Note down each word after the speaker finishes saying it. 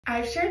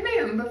I've shared my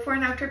own before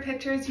and after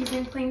pictures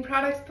using Plaine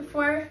products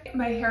before.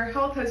 My hair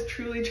health has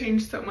truly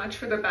changed so much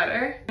for the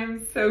better.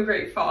 I'm so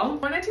grateful. I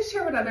wanted to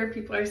share what other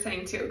people are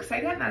saying too, because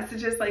I get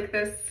messages like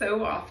this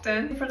so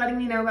often. Thank you for letting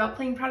me know about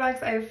Plaine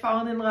products. I have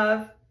fallen in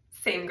love.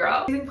 Same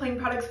girl. Using Plaine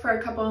products for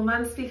a couple of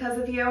months because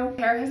of you.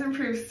 Hair has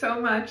improved so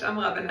much. I'm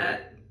loving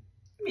it.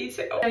 Me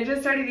too. I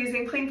just started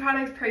using Plaine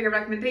products per your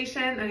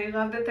recommendation, and I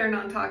love that they're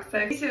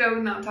non-toxic. Me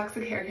too,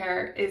 non-toxic hair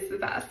care is the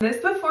best. This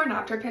before and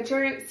after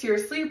picture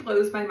seriously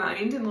blows my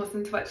mind, and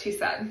listen to what she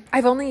said.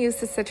 I've only used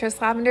the citrus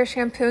lavender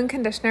shampoo and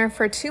conditioner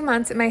for 2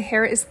 months and my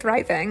hair is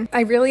thriving.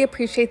 I really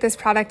appreciate this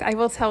product. I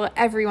will tell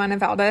everyone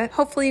about it.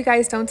 Hopefully you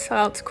guys don't sell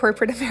out to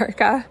corporate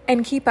America,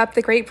 and keep up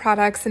the great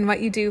products and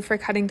what you do for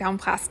cutting down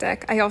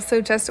plastic. I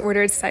also just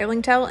ordered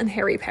styling gel and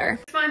hair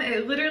repair. This one,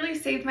 it literally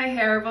saved my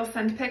hair. We'll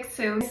send pics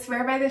soon. I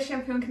swear by this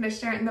shampoo and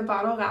conditioner, and the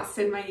bottle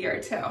lasted my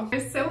year too.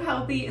 I'm so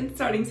healthy and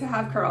starting to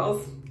have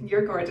curls.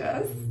 You're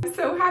gorgeous. I'm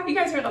so happy you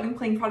guys are loving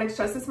Plaine products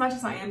just as much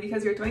as I am,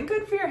 because you're doing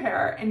good for your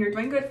hair and you're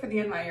doing good for the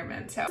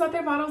environment too. That's what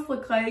their bottles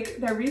look like.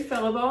 They're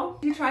refillable.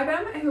 If you try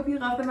them, I hope you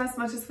love them as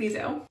much as we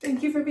do.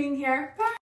 Thank you for being here. Bye.